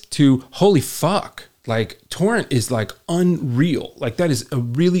nice. To holy fuck, like Torrent is like unreal. Like that is a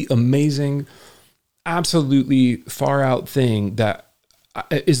really amazing, absolutely far out thing that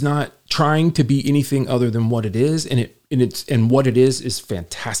is not trying to be anything other than what it is, and what it is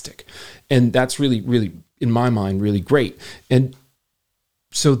fantastic, and that's really, really, in my mind, really great. And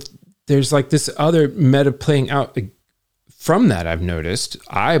so there's like this other meta playing out from that. I've noticed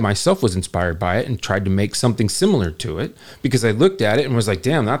I myself was inspired by it and tried to make something similar to it, because I looked at it and was like,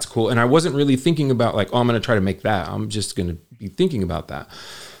 damn, that's cool. And I wasn't really thinking about like, oh, I'm going to try to make that. I'm just going to be thinking about that.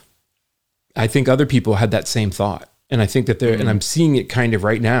 I think other people had that same thought. And I think that and I'm seeing it kind of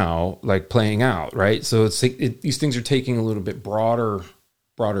right now, like playing out, right? So it's like these things are taking a little bit broader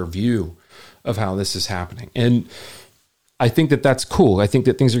view of how this is happening. And I think that that's cool. I think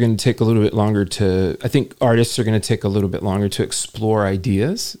that things are going to take a little bit longer I think artists are going to take a little bit longer to explore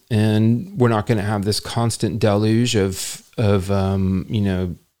ideas, and we're not going to have this constant deluge of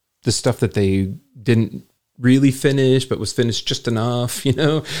the stuff that they didn't really finish, but was finished just enough,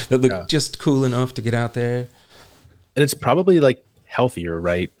 that looked just cool enough to get out there. And it's probably like healthier,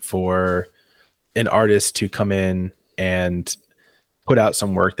 right, for an artist to come in and put out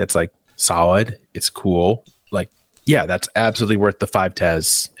some work that's like solid. It's cool. Like, yeah, that's absolutely worth the 5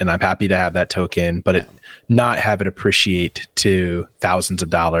 TES, and I'm happy to have that token, but not have it appreciate to thousands of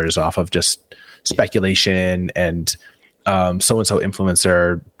dollars off of just speculation and so-and-so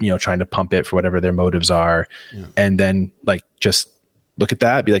influencer, trying to pump it for whatever their motives are. Yeah. And then like, just look at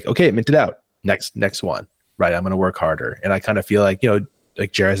that, be like, okay, it minted out, next one, right? I'm going to work harder. And I kind of feel like,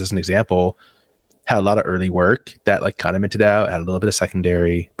 like Jaraz as an example, had a lot of early work that like kind of minted out, had a little bit of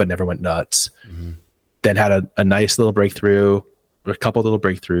secondary, but never went nuts. Mm-hmm. then had a nice little breakthrough, a couple little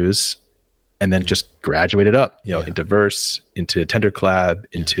breakthroughs, and then just graduated up, into verse, into tender collab,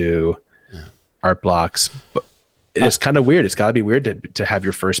 into art blocks. But it's kind of weird. It's got to be weird to have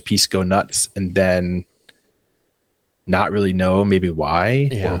your first piece go nuts and then not really know maybe why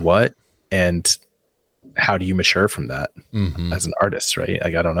or what, and how do you mature from that as an artist, right?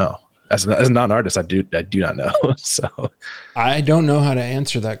 Like, I don't know. As not an artist, I do not know. So I don't know how to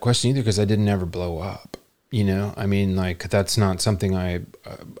answer that question either, because I didn't ever blow up. I mean, like, that's not something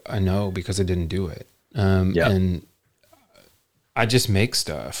I know, because I didn't do it. And I just make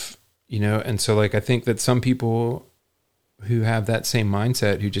stuff, and so, like, I think that some people who have that same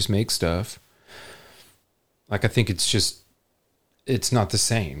mindset, who just make stuff, like, I think it's not the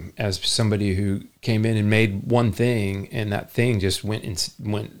same as somebody who came in and made one thing, and that thing just went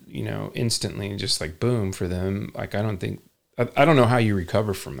instantly, and just like boom for them. Like, I don't know how you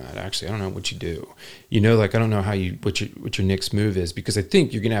recover from that. Actually, I don't know what you do. Like, I don't know what your next move is, because I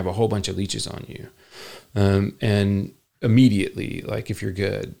think you're gonna have a whole bunch of leeches on you, and immediately, like, if you're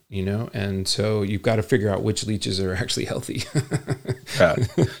good, and so you've got to figure out which leeches are actually healthy.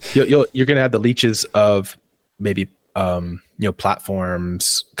 You're gonna have the leeches of maybe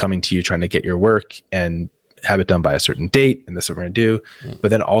platforms coming to you trying to get your work and have it done by a certain date, and this is what we're going to do. But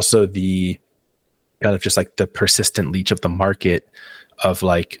then also the kind of just like the persistent leech of the market of,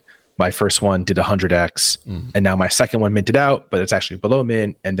 like, my first one did 100x and now my second one minted out, but it's actually below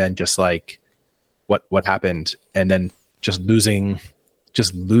mint. And then just like what happened, and then just losing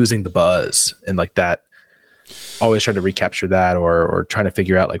the buzz, and like that, always trying to recapture that, or trying to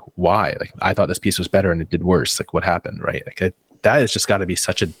figure out, like, why, like, I thought this piece was better and it did worse. Like, what happened? Right. Like, that has just got to be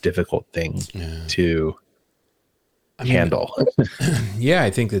such a difficult thing to handle. Yeah. I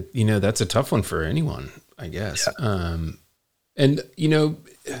think that, that's a tough one for anyone, I guess. Yeah. And,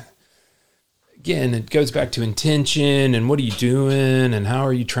 again, it goes back to intention, and what are you doing, and how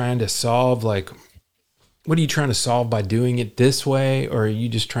are you trying to solve, like, what are you trying to solve by doing it this way? Or are you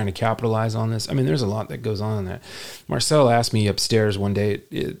just trying to capitalize on this? I mean, there's a lot that goes on in that. Marcel asked me upstairs one day,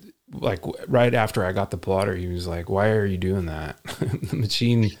 like right after I got the plotter, he was like, "Why are you doing that?" The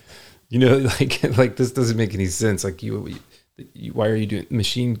machine, like this doesn't make any sense. Like, why are you doing? The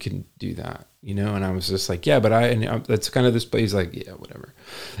machine can do that, And I was just like, yeah, but that's kind of this place. Like, yeah, whatever.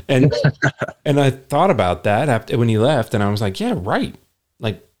 And and I thought about that after when he left, and I was like, yeah, right.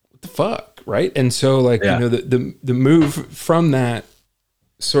 Like, what the fuck? Right. And so, like, the move from that,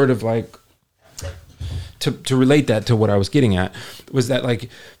 sort of like, to relate that to what I was getting at, was that, like,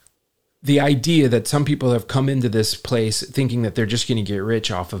 the idea that some people have come into this place thinking that they're just going to get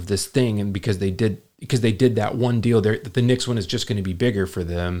rich off of this thing. And because they did that one deal, the next one is just going to be bigger for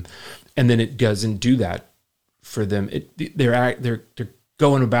them. And then it doesn't do that for them. They're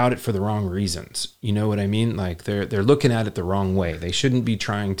going about it for the wrong reasons. You know what I mean? Like, they're looking at it the wrong way. They shouldn't be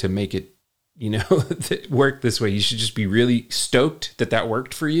trying to make it, work this way. You should just be really stoked that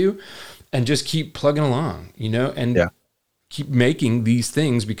worked for you, and just keep plugging along, and keep making these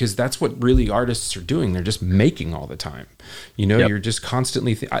things, because that's what really artists are doing. They're just making all the time. You're just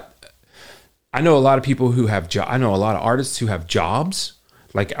constantly, I know a lot of people who have I know a lot of artists who have jobs,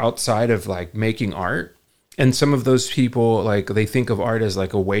 like, outside of, like, making art. And some of those people, like, they think of art as,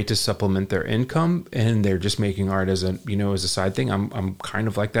 like, a way to supplement their income, and they're just making art as a, as a side thing. I'm kind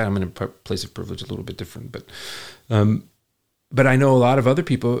of like that. I'm in a place of privilege, a little bit different, but I know a lot of other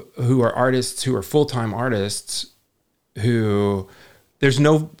people who are artists, who are full-time artists, who there's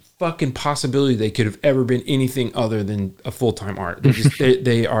no fucking possibility they could have ever been anything other than a full-time art.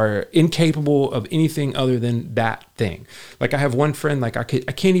 They are incapable of anything other than that thing. Like, I have one friend, like, I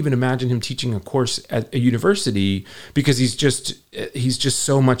can't even imagine him teaching a course at a university, because he's just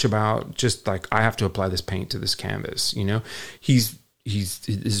so much about just, like, I have to apply this paint to this canvas.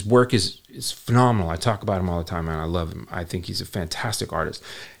 His work is phenomenal. I talk about him all the time, and I love him. I think he's a fantastic artist.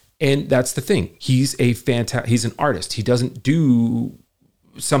 And that's the thing. He's an artist. He doesn't do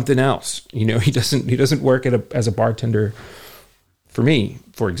something else. He doesn't work as a bartender for me,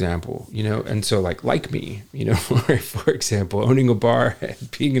 for example, and so like me, for example, owning a bar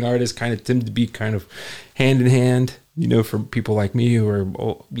and being an artist kind of tend to be kind of hand in hand, for people like me who are,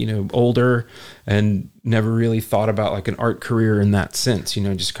 older and never really thought about, like, an art career in that sense,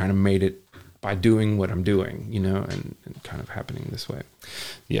 just kind of made it by doing what I'm doing, and kind of happening this way.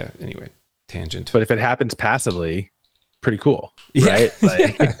 Yeah. Anyway, tangent. But if it happens passively, pretty cool, right?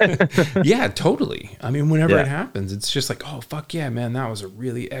 Yeah, totally. I mean, whenever it happens, it's just like, oh, fuck yeah, man, that was a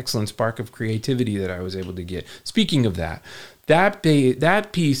really excellent spark of creativity that I was able to get. Speaking of that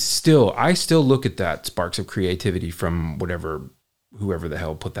piece, I still look at that sparks of creativity from whatever whoever the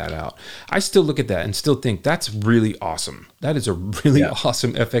hell put that out. I still look at that and still think that's really awesome. That is a really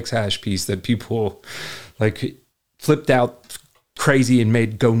awesome FX hash piece that people like flipped out crazy and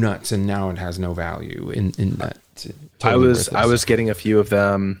made go nuts, and now it has no value in that. Totally I was getting a few of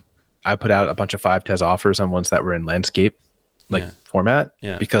them. I put out a bunch of 5-Tez offers on ones that were in landscape format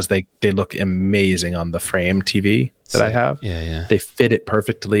because they look amazing on the frame TV that I have. Yeah. They fit it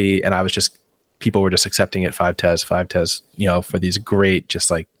perfectly, and people were just accepting it 5-Tez, for these great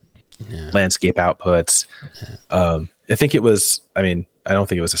just like landscape outputs. I think it was, I don't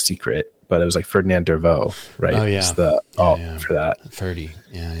think it was a secret, but it was like Ferdinand Dervaux, right? Oh yeah. For that. Ferdy.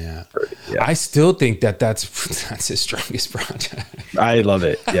 Yeah. Ferdy, yeah. I still think that's his strongest project. I love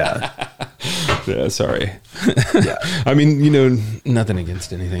it. Yeah. Yeah. Sorry. Yeah. Nothing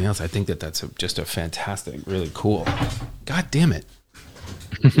against anything else. I think that's just a fantastic, really cool. God damn it.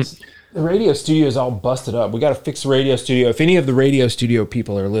 The radio studio is all busted up. We got to fix the radio studio. If any of the radio studio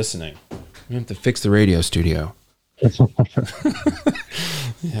people are listening, we have to fix the radio studio.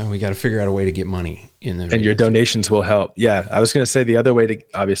 Yeah, we got to figure out a way to get money in the. And your donations will help. Yeah, I was going to say the other way to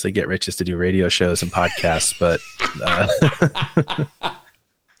obviously get rich is to do radio shows and podcasts, but.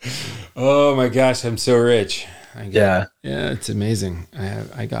 Oh my gosh, I'm so rich. Yeah, it's amazing.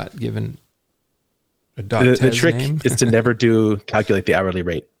 I got given a the trick name. Is to never calculate the hourly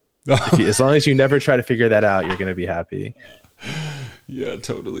rate. As long as you never try to figure that out, you're going to be happy. Yeah,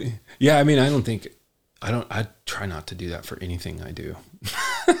 totally. Yeah, I try not to do that for anything I do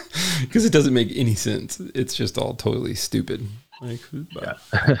because it doesn't make any sense. It's just all totally stupid.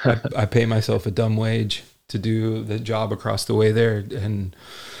 I pay myself a dumb wage to do the job across the way there, and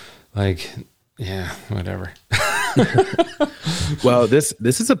whatever. Well, this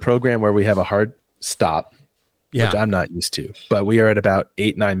is a program where we have a hard stop, which I'm not used to, but we are at about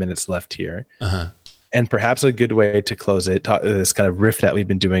 8-9 minutes left here. And perhaps a good way to close it, this kind of riff that we've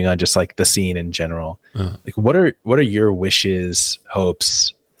been doing on just like the scene in general. Like what are your wishes,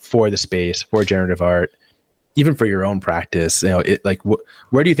 hopes for the space, for generative art, even for your own practice? Where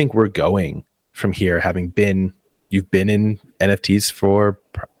do you think we're going from here? You've been in NFTs for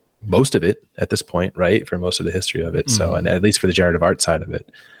most of it at this point, right? For most of the history of it. So, and at least for the generative art side of it.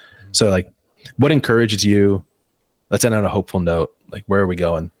 So what encourages you? Let's end on a hopeful note. Like, where are we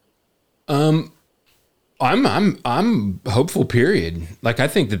going? I'm hopeful, period. Like, I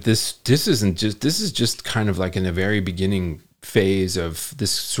think that this is just kind of like in the very beginning phase of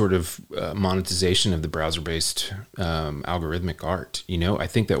this sort of monetization of the browser-based algorithmic art. I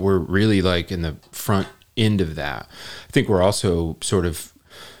think that we're really like in the front end of that. I think we're also sort of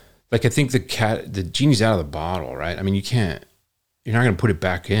like, I think the genie's out of the bottle, right? You're not going to put it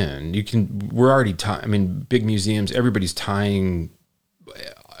back in. We're already big museums, everybody's tying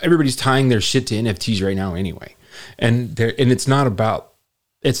their shit to NFTs right now anyway. And it's not about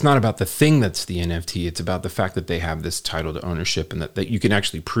the thing that's the NFT. It's about the fact that they have this title to ownership, and that you can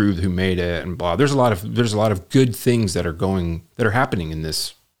actually prove who made it and blah. There's a lot of good things that are happening in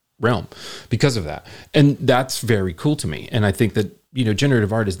this realm because of that. And that's very cool to me. And I think that,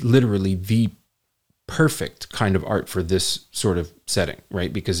 generative art is literally the perfect kind of art for this sort of setting,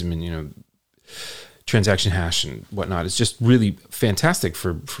 right? Because transaction hash and whatnot is just really fantastic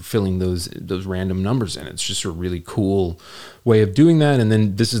for filling those random numbers in. It's just a really cool way of doing that. And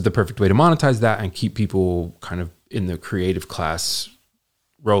then this is the perfect way to monetize that and keep people kind of in the creative class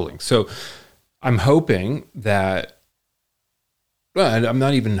rolling. So I'm hoping that, well, I'm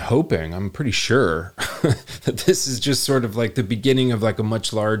not even hoping, I'm pretty sure that this is just sort of like the beginning of like a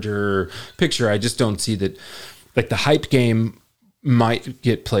much larger picture. I just don't see that, like, the hype game might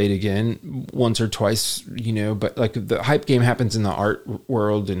get played again once or twice, but like the hype game happens in the art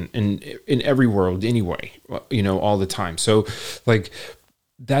world and in every world anyway, all the time. So like,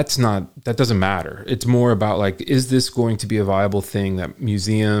 that doesn't matter. It's more about like, is this going to be a viable thing that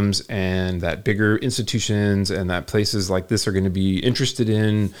museums and that bigger institutions and that places like this are going to be interested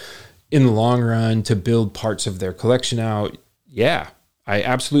in the long run to build parts of their collection out? Yeah. I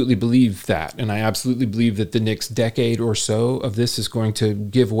absolutely believe that. And I absolutely believe that the next decade or so of this is going to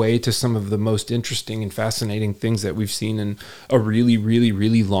give way to some of the most interesting and fascinating things that we've seen in a really, really,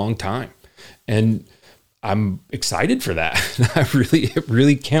 really long time. And I'm excited for that. I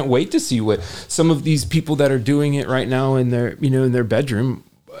really can't wait to see what some of these people that are doing it right now in their bedroom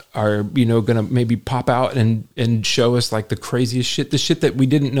are, going to maybe pop out and show us like the craziest shit. The shit that we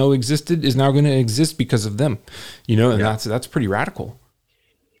didn't know existed is now going to exist because of them, and that's pretty radical.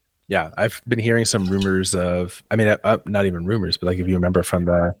 Yeah, I've been hearing some rumors of, not even rumors, but like if you remember from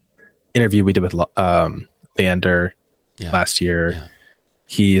the interview we did with Leander last year,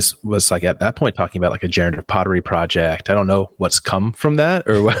 was like at that point talking about like a generative pottery project. I don't know what's come from that,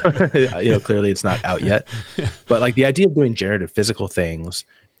 or what, clearly it's not out yet. But like the idea of doing generative physical things,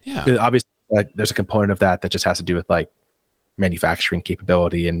 obviously, like there's a component of that just has to do with like manufacturing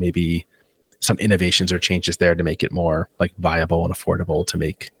capability and maybe some innovations or changes there to make it more like viable and affordable to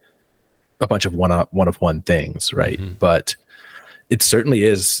make a bunch of one of one things, right? Mm-hmm. But it certainly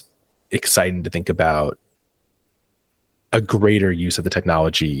is exciting to think about a greater use of the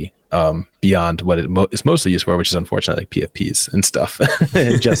technology beyond what it is mostly used for, which is unfortunately like PFPs and stuff,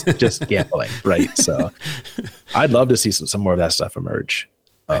 and just gambling, right? So I'd love to see some more of that stuff emerge.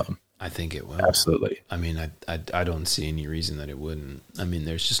 I think it will. Absolutely. I mean, I don't see any reason that it wouldn't. I mean,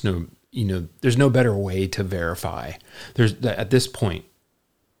 there's just no, there's no better way to verify. At this point,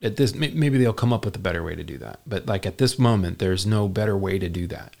 maybe they'll come up with a better way to do that. But like at this moment, there's no better way to do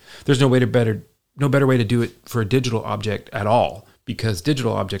that. There's no better way to do it for a digital object at all, because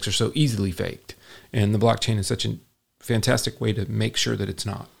digital objects are so easily faked. And the blockchain is such a fantastic way to make sure that it's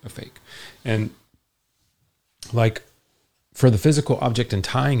not a fake. And like for the physical object and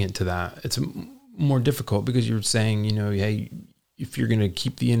tying it to that, it's more difficult because you're saying, hey, if you're going to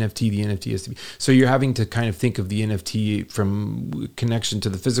keep the NFT has to be. So you're having to kind of think of the NFT from connection to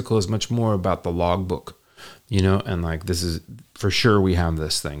the physical as much more about the logbook, and like, this is for sure we have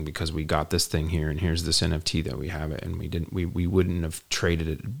this thing because we got this thing here and here's this NFT that we have it, and we wouldn't have traded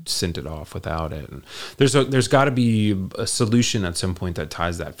it, sent it off without it. And there's got to be a solution at some point that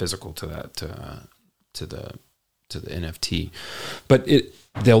ties that physical to that, to the NFT, but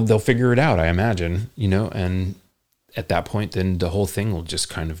they'll figure it out, I imagine, and at that point, then the whole thing will just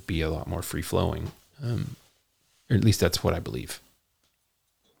kind of be a lot more free flowing. Or at least that's what I believe.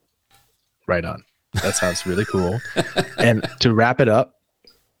 Right on. That sounds really cool. And to wrap it up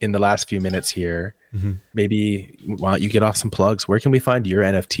in the last few minutes here, maybe why don't you get off some plugs? Where can we find your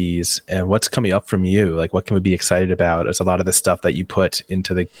NFTs and what's coming up from you? Like, what can we be excited about? Is a lot of the stuff that you put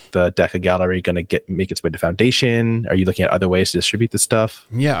into the Deca gallery going to make its way to Foundation? Are you looking at other ways to distribute the stuff?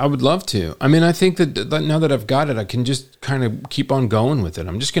 Yeah, I would love to. I mean, I think that now that I've got it, I can just kind of keep on going with it.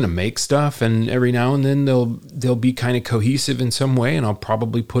 I'm just going to make stuff, and every now and then they'll be kind of cohesive in some way, and I'll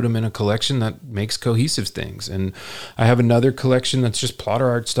probably put them in a collection that makes cohesive things. And I have another collection that's just plotter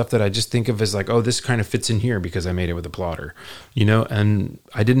art stuff that I just think of as like, oh, this kind of fits in here because I made it with a plotter, and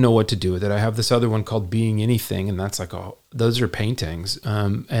I didn't know what to do with it. I have this other one called Being Anything, and that's like, oh, those are paintings.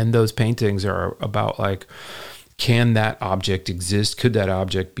 And those paintings are about like, can that object exist? Could that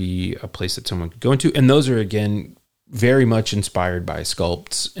object be a place that someone could go into? And those are, again, very much inspired by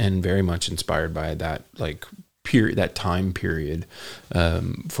sculpts and very much inspired by that like period, that time period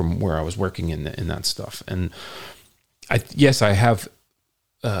from where I was working in that stuff. And I have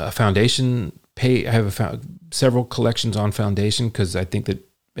a Foundation pay. I have several collections on Foundation because I think that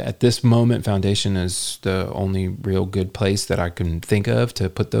at this moment, Foundation is the only real good place that I can think of to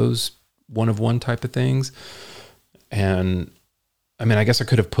put those one of one type of things. And I mean, I guess I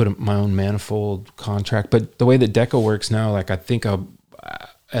could have put my own manifold contract, but the way that Deca works now, like I think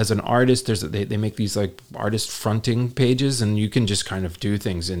as an artist, they make these like artist fronting pages, and you can just kind of do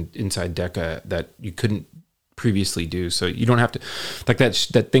things inside Deca that you couldn't previously do. So you don't have to, like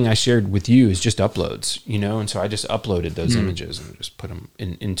that thing I shared with you is just uploads, and so I just uploaded those images and just put them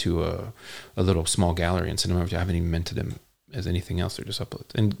into a little small gallery and sent them over to. I haven't even minted them as anything else. They're just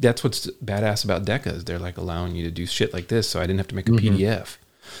uploads. And that's what's badass about Deca is they're like allowing you to do shit like this. So I didn't have to make a PDF.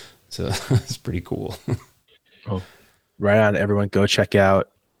 So it's pretty cool. Oh, right on. Everyone go check out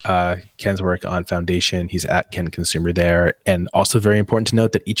Ken's work on Foundation. He's at Ken Consumer there. And also very important to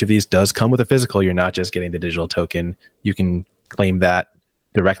note that each of these does come with a physical. You're not just getting the digital token. You can claim that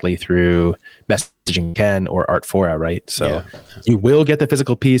directly through messaging Ken or Artfora, right? So you will get the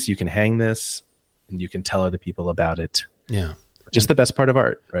physical piece. You can hang this and you can tell other people about it. Yeah. Just the best part of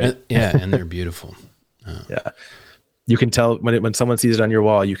art, right? And they're beautiful. Yeah. You can tell when someone sees it on your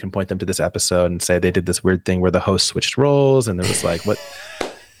wall, you can point them to this episode and say they did this weird thing where the host switched roles and it was like, what?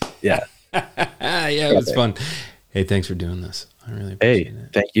 Yeah. It was fun. Hey, thanks for doing this. I really appreciate it.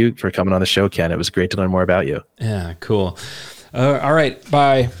 Thank you for coming on the show, Ken. It was great to learn more about you. Yeah, cool. All right.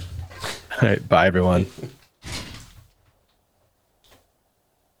 Bye. All right. Bye, everyone.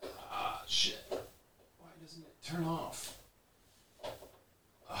 Shit. Why doesn't it turn off?